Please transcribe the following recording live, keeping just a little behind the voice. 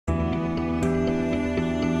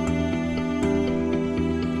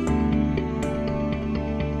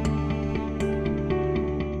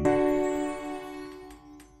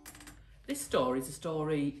story is a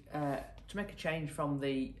story to make a change from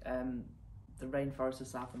the rainforest of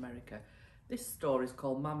South America. This story is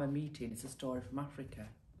called Mama Miti and it's a story from Africa.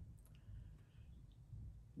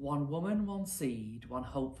 One woman, one seed, one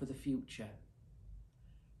hope for the future.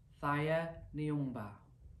 Thaya Nyumba,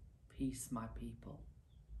 peace my people.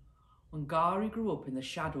 Wangari grew up in the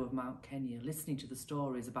shadow of Mount Kenya, listening to the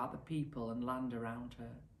stories about the people and land around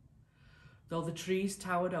her. Though the trees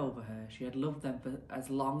towered over her, she had loved them for as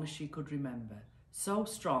long as she could remember. So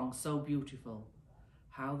strong, so beautiful,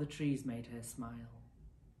 how the trees made her smile.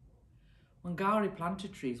 Wangari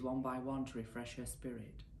planted trees one by one to refresh her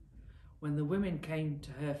spirit. When the women came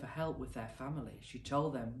to her for help with their family, she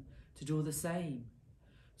told them to do the same.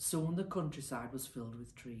 Soon the countryside was filled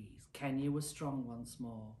with trees. Kenya was strong once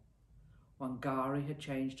more. Wangari had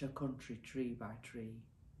changed her country tree by tree.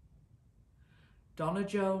 Donna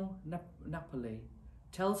Jo Napoli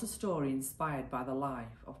tells a story inspired by the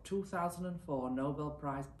life of 2004 Nobel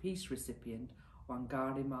Prize Peace recipient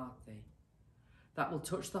Wangari Maathai that will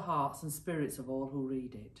touch the hearts and spirits of all who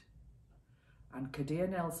read it. And Kadia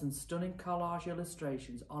Nelson's stunning collage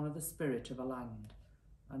illustrations honour the spirit of a land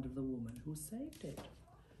and of the woman who saved it.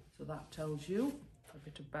 So that tells you a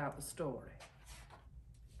bit about the story.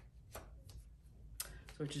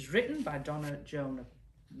 So it is written by Donna Jo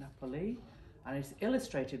Napoli and it's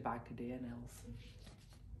illustrated by Kadia Nelson.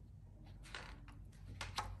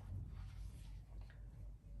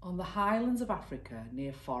 On the highlands of Africa,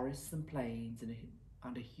 near forests and plains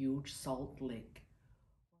and a huge salt lick,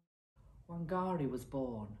 Wangari was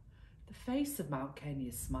born. The face of Mount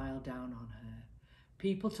Kenya smiled down on her.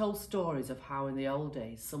 People told stories of how in the old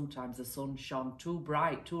days sometimes the sun shone too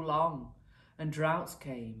bright, too long, and droughts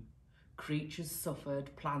came. Creatures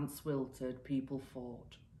suffered, plants wilted, people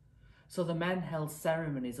fought. So the men held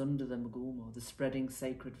ceremonies under the Mugumo, the spreading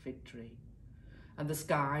sacred fig tree, and the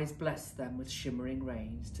skies blessed them with shimmering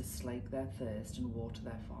rains to slake their thirst and water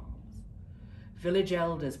their farms. Village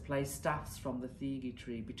elders placed staffs from the thigi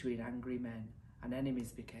tree between angry men, and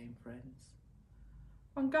enemies became friends.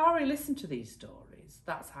 Wangari listened to these stories.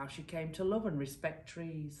 That's how she came to love and respect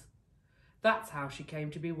trees. That's how she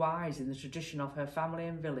came to be wise in the tradition of her family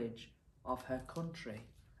and village, of her country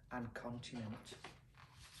and continent.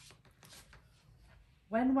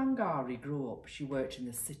 When Wangari grew up, she worked in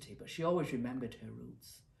the city, but she always remembered her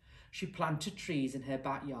roots. She planted trees in her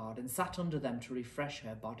backyard and sat under them to refresh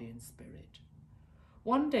her body and spirit.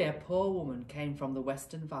 One day a poor woman came from the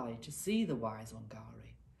Western Valley to see the wise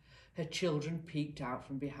Wangari. Her children peeked out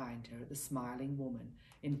from behind her at the smiling woman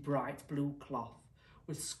in bright blue cloth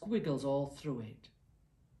with squiggles all through it,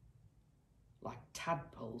 like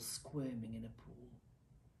tadpoles squirming in a pool.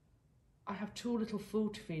 I have too little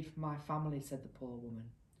food to feed for my family, said the poor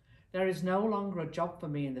woman. There is no longer a job for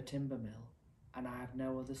me in the timber mill, and I have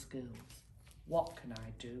no other skills. What can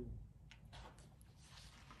I do?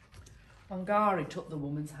 Wangari took the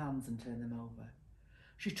woman's hands and turned them over.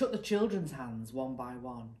 She took the children's hands one by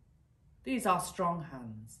one. These are strong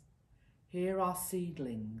hands. Here are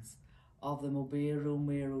seedlings of the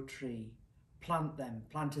Mubiru tree. Plant them,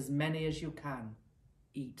 plant as many as you can.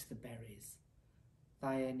 Eat the berries.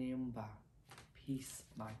 Thaya Nyumba, peace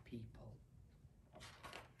my people.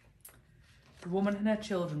 The woman and her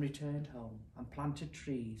children returned home and planted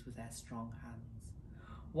trees with their strong hands.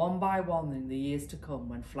 One by one in the years to come,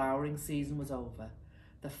 when flowering season was over,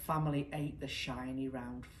 the family ate the shiny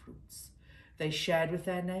round fruits. They shared with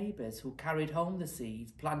their neighbours who carried home the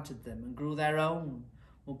seeds, planted them and grew their own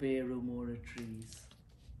Mubiru trees.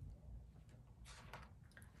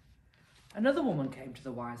 Another woman came to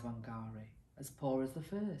the wise Wangari, as poor as the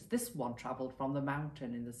first. This one travelled from the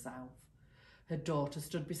mountain in the south. Her daughter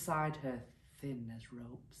stood beside her, thin as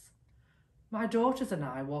ropes. My daughters and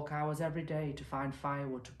I walk hours every day to find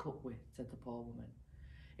firewood to cook with, said the poor woman.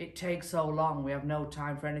 It takes so long, we have no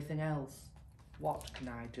time for anything else. What can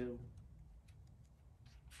I do?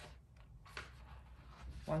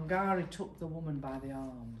 Wangari took the woman by the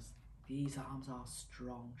arms. These arms are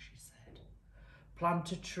strong, she said.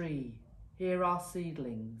 Plant a tree. Here are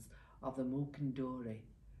seedlings of the Mukindori.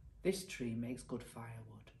 This tree makes good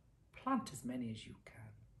firewood. Plant as many as you can.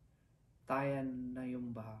 Thaya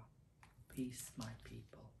Nyumba, peace my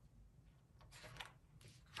people.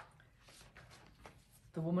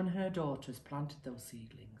 The woman and her daughters planted those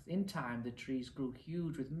seedlings. In time, the trees grew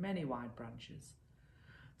huge with many wide branches.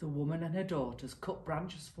 The woman and her daughters cut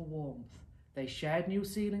branches for warmth. They shared new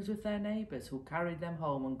seedlings with their neighbours who carried them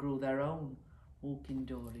home and grew their own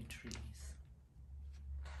Mukindori trees.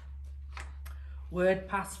 Word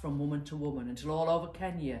passed from woman to woman until all over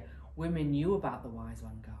Kenya, women knew about the wise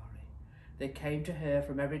Wangari. They came to her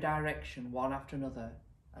from every direction, one after another.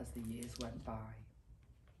 as the years went by.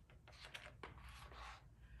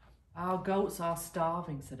 Our goats are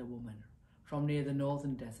starving, said a woman from near the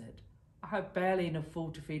northern desert. I have barely enough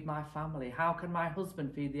food to feed my family. How can my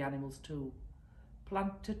husband feed the animals too?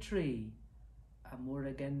 Plant a tree,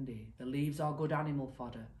 Amuragendi. The leaves are good animal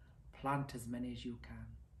fodder. Plant as many as you can.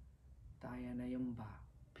 Dayanayumba.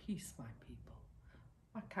 Peace, my people.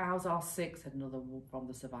 My cows are sick, said another from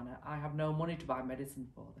the savannah. I have no money to buy medicine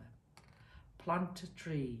for them. Plant a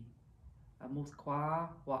tree. Amuthkwa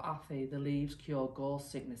Wa'athi. The leaves cure gorse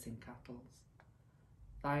sickness in cattle.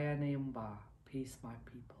 Dayanayumba. Peace, my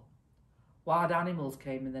people. Wild animals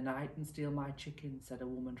came in the night and steal my chickens, said a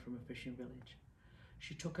woman from a fishing village.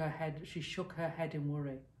 She shook her head in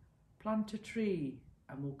worry. Plant a tree,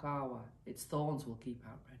 Amukawa. Its thorns will keep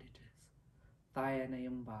out predators.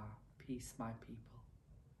 Dayanayumba. Peace, my people.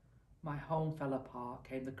 My home fell apart,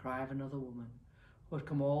 came the cry of another woman who had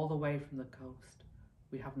come all the way from the coast.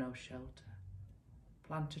 We have no shelter.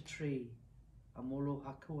 Plant a tree, Amulu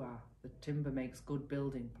Hakua. The timber makes good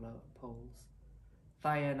building poles.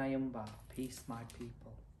 Dayanayumba. Peace, my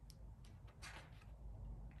people.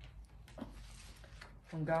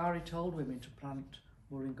 Wangari told women to plant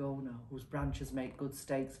Muringono, whose branches make good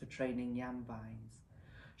stakes for training yam vines.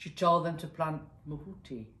 She told them to plant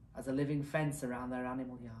Muhuti as a living fence around their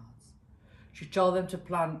animal yards. She told them to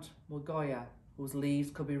plant Mugoya, whose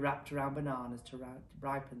leaves could be wrapped around bananas to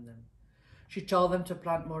ripen them. She told them to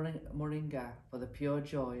plant Moringa for the pure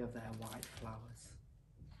joy of their white flowers.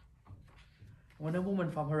 When a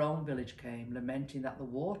woman from her own village came, lamenting that the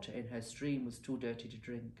water in her stream was too dirty to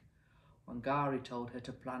drink, Wangari told her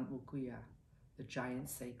to plant Mukuya, the giant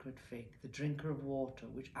sacred fig, the drinker of water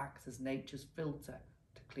which acts as nature's filter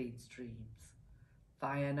to clean streams.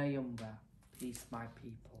 Dayanayumba. Peace, my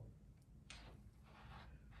people.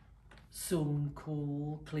 Soon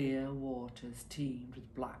cool, clear waters teemed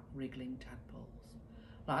with black wriggling tadpoles,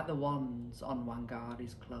 like the ones on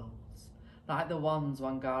Wangari's clothes, like the ones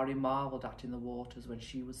Wangari marvelled at in the waters when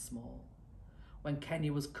she was small, when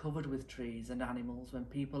Kenya was covered with trees and animals, when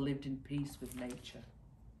people lived in peace with nature.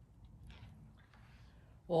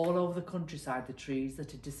 All over the countryside, the trees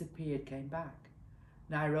that had disappeared came back.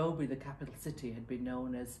 Nairobi, the capital city, had been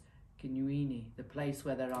known as Kinyuini, the place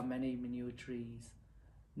where there are many manure trees.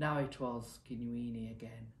 Now it was Kinyuini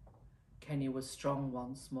again. Kenya was strong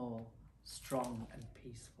once more, strong and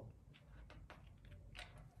peaceful.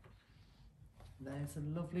 There's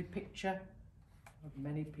a lovely picture of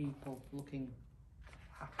many people looking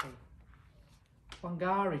happy.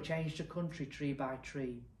 Wangari changed her country tree by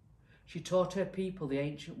tree. She taught her people the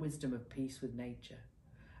ancient wisdom of peace with nature,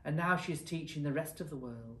 and now she is teaching the rest of the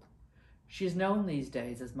world. She is known these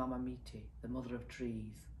days as Mama Miti, the mother of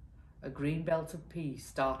trees. A green belt of peace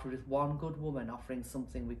started with one good woman offering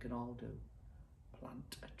something we can all do.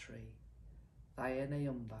 Plant a tree.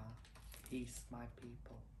 Dayanayumba. Peace, my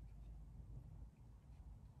people.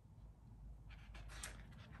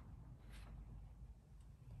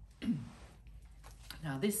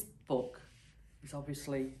 Now this book is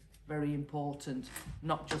obviously very important,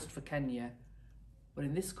 not just for Kenya, but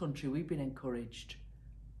in this country we've been encouraged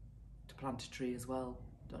to plant a tree as well.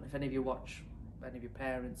 Don't know if any of you watch, any of your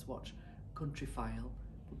parents watch Country File,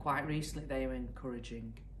 but quite recently they were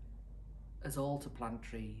encouraging us all to plant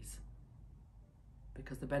trees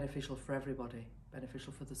because they're beneficial for everybody,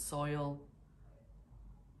 beneficial for the soil,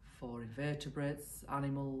 for invertebrates,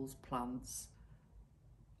 animals, plants,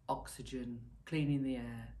 oxygen, cleaning the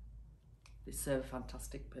air. They serve a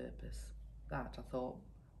fantastic purpose. That I thought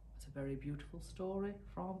was a very beautiful story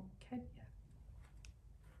from Kenya.